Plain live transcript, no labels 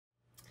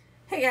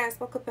Hey guys,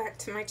 welcome back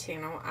to my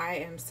channel. I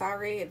am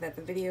sorry that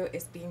the video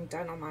is being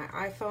done on my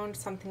iPhone.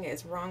 Something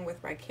is wrong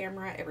with my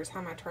camera. Every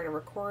time I try to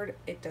record,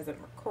 it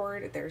doesn't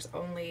record. There's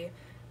only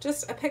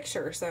just a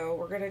picture. So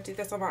we're going to do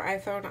this on my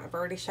iPhone. I've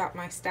already shot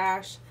my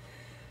stash.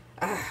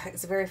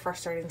 It's very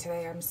frustrating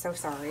today. I'm so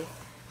sorry.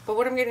 But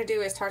what I'm going to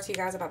do is talk to you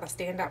guys about the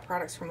standout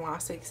products from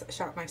last week's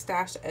Shop My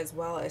Stash, as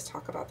well as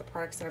talk about the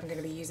products that I'm going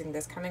to be using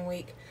this coming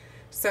week.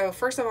 So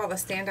first of all, the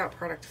standout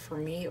product for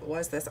me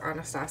was this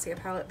Anastasia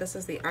palette. This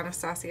is the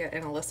Anastasia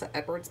and Alyssa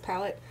Edwards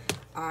palette.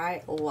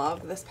 I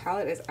love this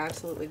palette. It's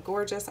absolutely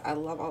gorgeous. I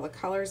love all the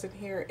colors in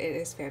here. It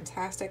is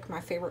fantastic.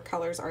 My favorite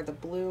colors are the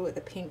blue,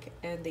 the pink,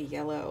 and the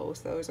yellow.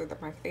 So those are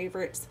my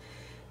favorites.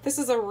 This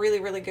is a really,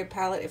 really good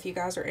palette. If you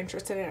guys are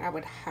interested in it, I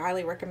would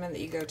highly recommend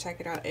that you go check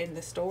it out in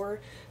the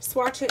store.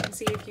 Swatch it and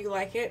see if you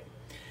like it.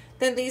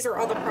 Then these are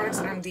all the products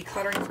that I'm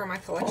decluttering for my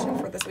collection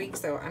for this week.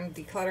 So I'm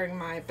decluttering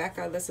my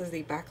Becca. This is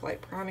the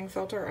Backlight priming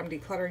filter. I'm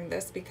decluttering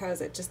this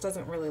because it just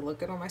doesn't really look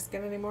good on my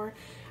skin anymore.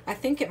 I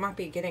think it might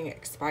be getting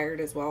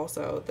expired as well.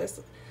 So this,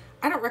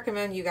 I don't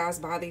recommend you guys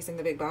buy these in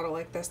the big bottle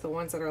like this. The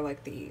ones that are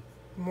like the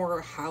more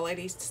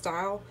highlighty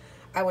style.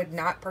 I would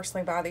not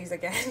personally buy these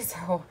again.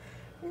 So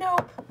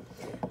nope.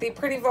 The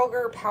Pretty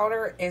Vulgar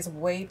powder is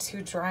way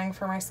too drying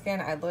for my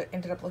skin. I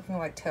ended up looking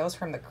like Tales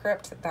from the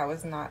Crypt. That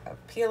was not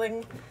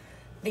appealing.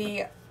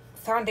 The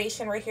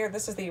foundation right here,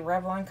 this is the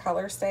Revlon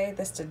Colorstay.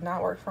 This did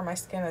not work for my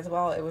skin as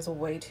well. It was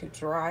way too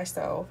dry,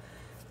 so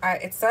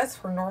it says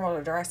for normal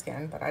to dry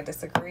skin, but I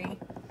disagree.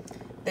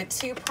 The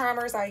two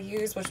primers I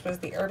used, which was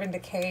the Urban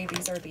Decay,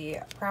 these are the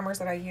primers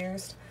that I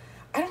used.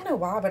 I don't know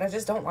why, but I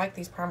just don't like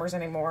these primers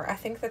anymore. I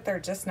think that they're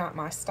just not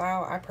my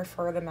style. I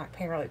prefer the MAC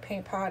Painterly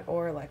Paint Pot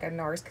or like a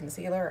NARS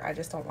concealer. I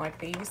just don't like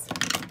these.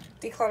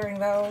 Decluttering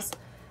those.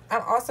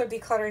 I'm also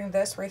decluttering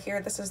this right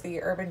here. This is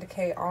the Urban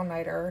Decay All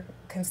Nighter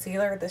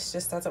Concealer. This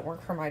just doesn't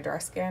work for my dry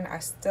skin. I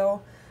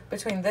still,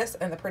 between this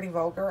and the Pretty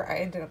Vulgar, I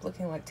ended up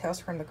looking like Tales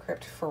from the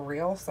Crypt for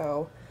real.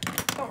 So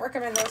don't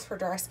recommend those for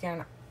dry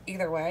skin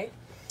either way.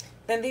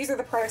 Then these are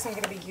the products I'm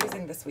going to be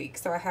using this week.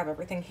 So I have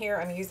everything here.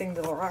 I'm using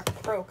the Lorac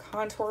Pro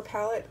Contour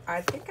Palette. I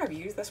think I've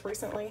used this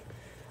recently,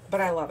 but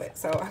I love it.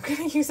 So I'm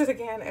going to use it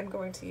again. I'm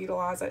going to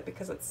utilize it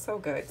because it's so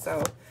good.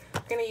 So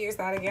I'm going to use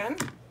that again.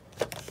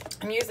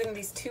 I'm using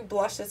these two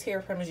blushes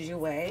here from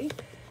Jouer.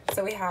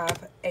 So we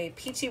have a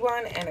peachy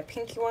one and a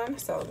pinky one.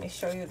 So let me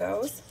show you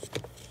those.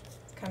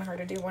 It's kind of hard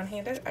to do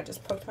one-handed. I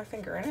just poked my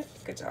finger in it.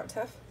 Good job,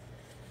 Tiff.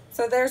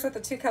 So there's what the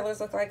two colors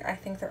look like. I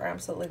think they're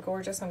absolutely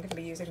gorgeous. I'm going to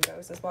be using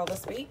those as well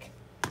this week.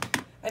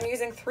 I'm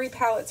using three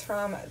palettes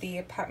from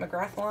the Pat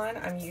McGrath line.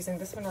 I'm using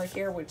this one right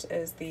here, which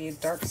is the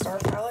Dark Star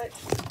palette.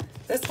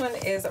 This one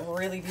is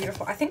really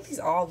beautiful. I think these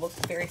all look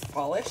very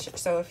fallish.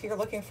 So if you're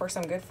looking for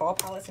some good fall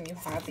palettes and you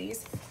have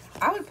these,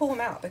 I would pull them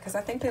out because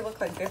I think they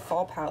look like good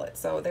fall palettes.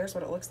 So there's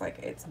what it looks like.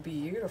 It's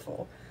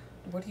beautiful.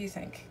 What do you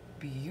think?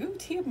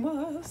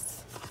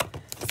 Beauty-mous.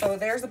 So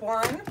there's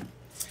one.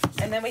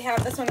 And then we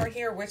have this one right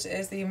here, which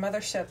is the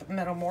Mothership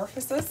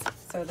Metamorphosis.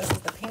 So this is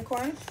the pink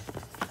one.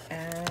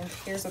 And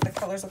here's what the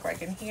colors look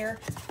like in here.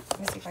 Let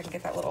me see if I can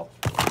get that little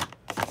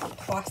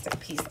plastic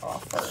piece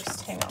off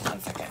first. Hang on 1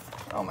 second.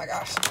 Oh my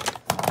gosh.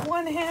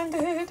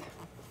 One-handed.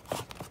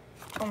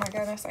 Oh my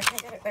goodness, I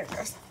can't get it. There it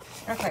goes.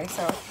 Okay,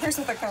 so here's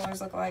what the colors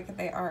look like.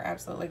 They are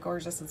absolutely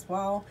gorgeous as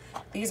well.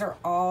 These are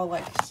all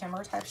like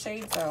shimmer type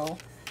shades, so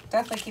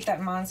definitely keep that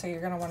in mind. So you're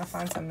going to want to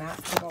find some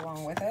mattes to go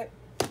along with it.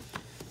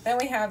 Then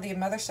we have the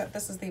Mothership.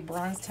 This is the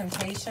Bronze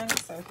Temptation.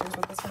 So here's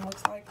what this one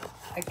looks like.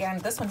 Again,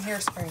 this one here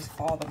screams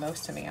fall the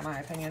most to me, in my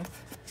opinion.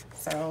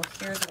 So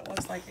here's what it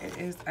looks like. It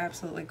is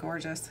absolutely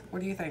gorgeous.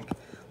 What do you think?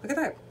 Look at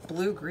that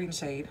blue-green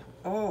shade.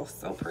 Oh,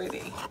 so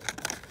pretty.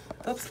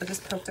 Oops, I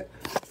just poked it.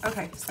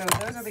 Okay, so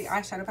those are the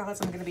eyeshadow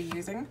palettes I'm going to be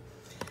using.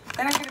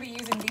 Then I'm going to be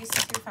using these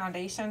two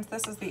foundations.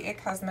 This is the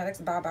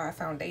Cosmetics Bye Bye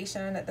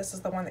Foundation. This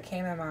is the one that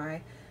came in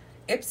my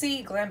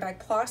Ipsy Glam Bag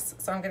Plus.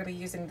 So I'm going to be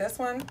using this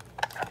one.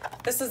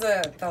 This is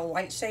the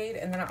light shade,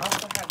 and then I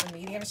also have the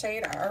medium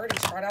shade. I already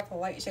tried out the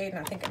light shade, and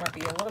I think it might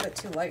be a little bit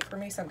too light for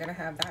me, so I'm going to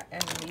have that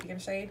and the medium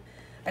shade.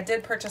 I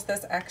did purchase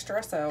this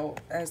extra, so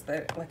as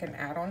like an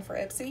add-on for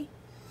Ipsy.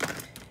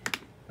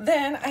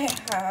 Then I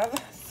have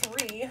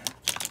three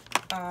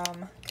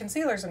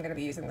concealers I'm going to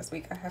be using this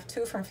week. I have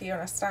two from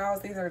Fiona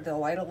Styles. These are the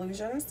Light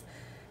Illusions.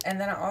 And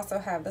then I also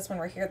have this one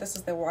right here. This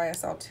is the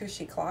YSL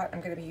Touche Eclat. I'm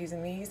going to be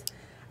using these.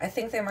 I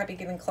think they might be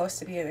getting close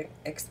to being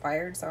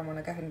expired, so I'm going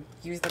to go ahead and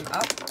use them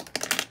up.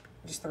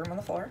 Just throw them on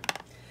the floor.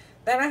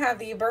 Then I have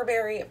the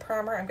Burberry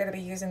Primer. I'm going to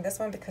be using this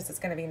one because it's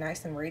going to be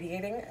nice and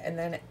radiating. And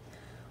then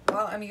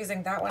while I'm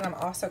using that one, I'm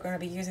also going to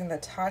be using the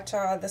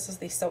Tatcha. This is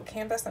the Silk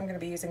Canvas. I'm going to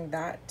be using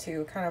that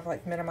to kind of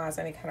like minimize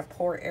any kind of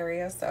pore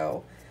areas.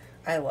 So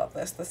I love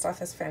this. This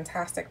stuff is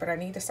fantastic, but I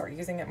need to start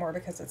using it more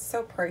because it's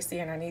so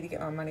pricey and I need to get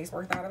my money's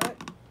worth out of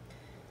it.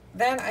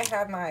 Then I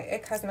have my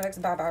It Cosmetics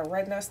Bye Bye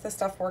Redness. This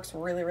stuff works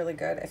really, really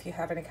good if you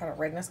have any kind of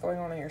redness going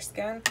on in your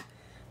skin.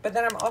 But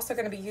then I'm also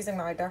going to be using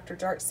my Dr.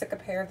 Jart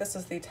Cicapair. This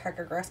is the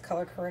Tiger Grass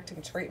Color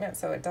Correcting Treatment.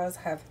 So it does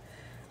have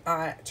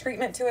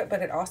treatment to it,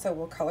 but it also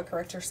will color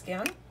correct your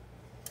skin.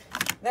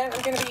 Then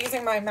I'm going to be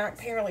using my MAC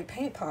Painterly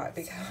paint pot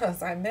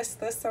because I missed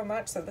this so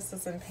much. So this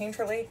is in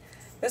Painterly.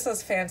 This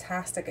is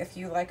fantastic if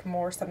you like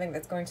more something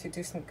that's going to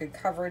do some good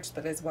coverage,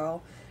 but as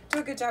well do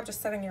a good job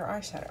just setting your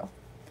eyeshadow.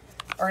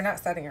 Or not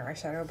setting your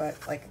eyeshadow,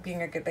 but like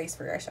being a good base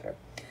for your eyeshadow.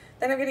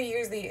 Then I'm going to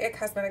use the It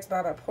Cosmetics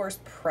Bye Bye Pores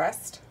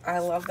Pressed. I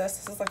love this.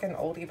 This is like an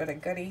oldie but a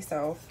goodie,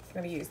 so I'm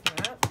going to be using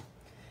that.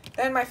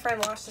 Then my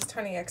friend Lashes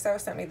Tony XO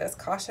sent me this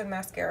Caution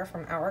Mascara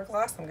from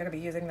Hourglass. I'm going to be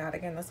using that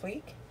again this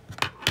week.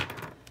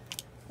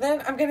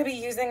 Then I'm going to be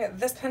using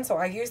this pencil.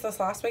 I used this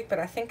last week, but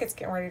I think it's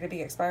getting ready to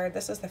be expired.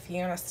 This is the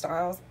Fiona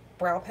Styles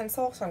Brow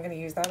Pencil, so I'm going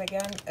to use that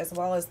again, as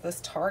well as this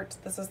Tarte.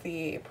 This is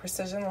the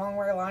Precision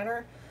Longwear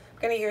Liner.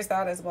 I'm going to use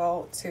that as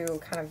well to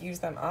kind of use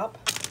them up.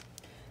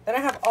 Then I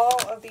have all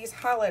of these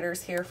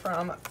highlighters here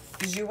from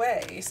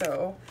Jouer.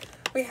 So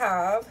we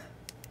have,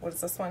 what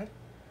is this one?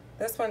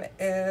 This one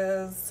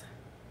is,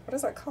 what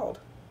is that called?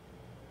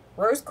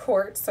 Rose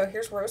Quartz. So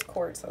here's Rose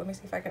Quartz. So let me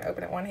see if I can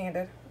open it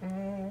one-handed.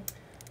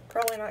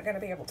 Probably not going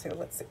to be able to.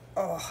 Let's see.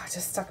 Oh, I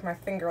just stuck my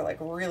finger like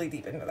really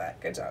deep into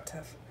that. Good job,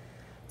 Tiff.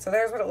 So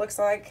there's what it looks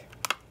like.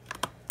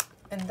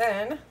 And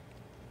then,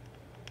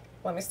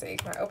 let me see.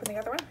 Can I open the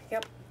other one?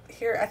 Yep.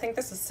 Here, I think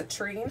this is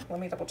Citrine. Let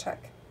me double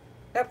check.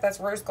 Yep, that's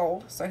Rose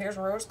Gold. So here's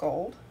Rose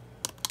Gold.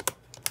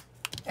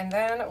 And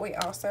then we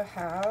also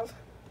have,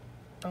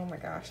 oh my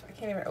gosh, I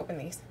can't even open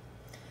these.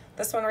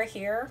 This one right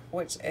here,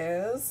 which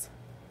is,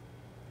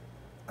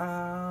 you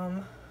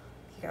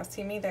guys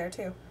see me there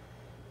too.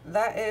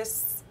 That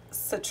is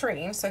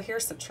Citrine. So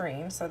here's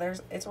Citrine. So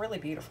there's, it's really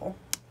beautiful.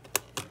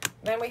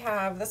 Then we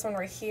have this one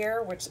right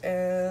here, which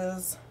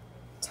is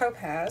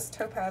Topaz.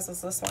 Topaz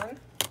is this one.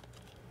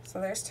 So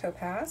there's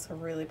Topaz,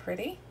 really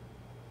pretty.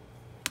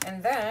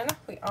 And then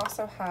we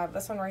also have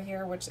this one right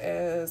here, which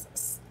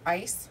is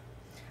Ice.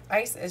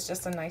 Ice is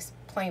just a nice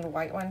plain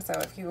white one. So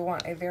if you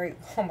want a very,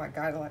 oh my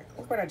God, like,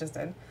 look what I just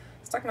did.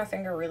 Stuck my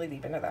finger really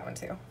deep into that one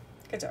too.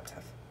 Good job,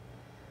 Tiff.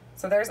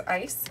 So there's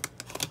Ice.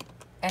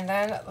 And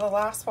then the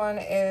last one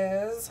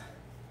is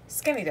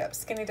Skinny Dip.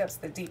 Skinny Dip's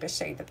the deepest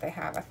shade that they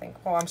have, I think.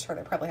 Well, I'm sure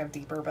they probably have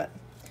deeper, but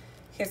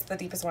here's the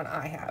deepest one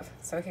I have.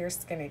 So here's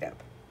Skinny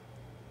Dip.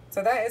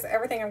 So that is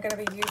everything I'm going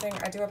to be using.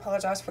 I do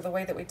apologize for the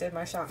way that we did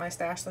my Shop My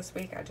Stash this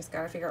week. I just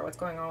got to figure out what's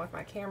going on with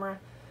my camera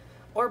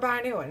or buy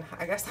a new one.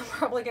 I guess I'm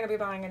probably going to be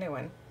buying a new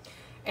one.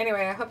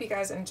 Anyway, I hope you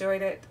guys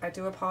enjoyed it. I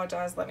do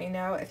apologize. Let me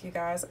know if you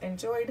guys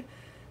enjoyed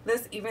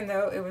this, even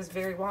though it was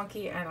very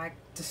wonky and I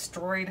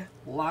destroyed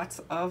lots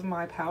of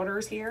my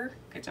powders here.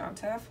 Good job,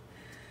 Tiff.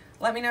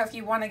 Let me know if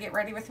you want to get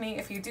ready with me.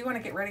 If you do want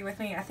to get ready with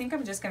me, I think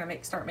I'm just going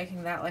to start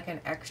making that like an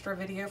extra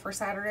video for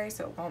Saturday.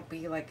 So it won't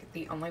be like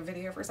the only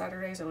video for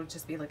Saturdays. It'll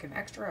just be like an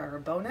extra or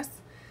a bonus.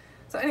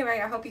 So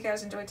anyway, I hope you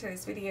guys enjoyed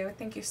today's video.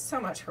 Thank you so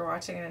much for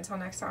watching. And until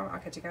next time, I'll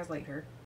catch you guys later.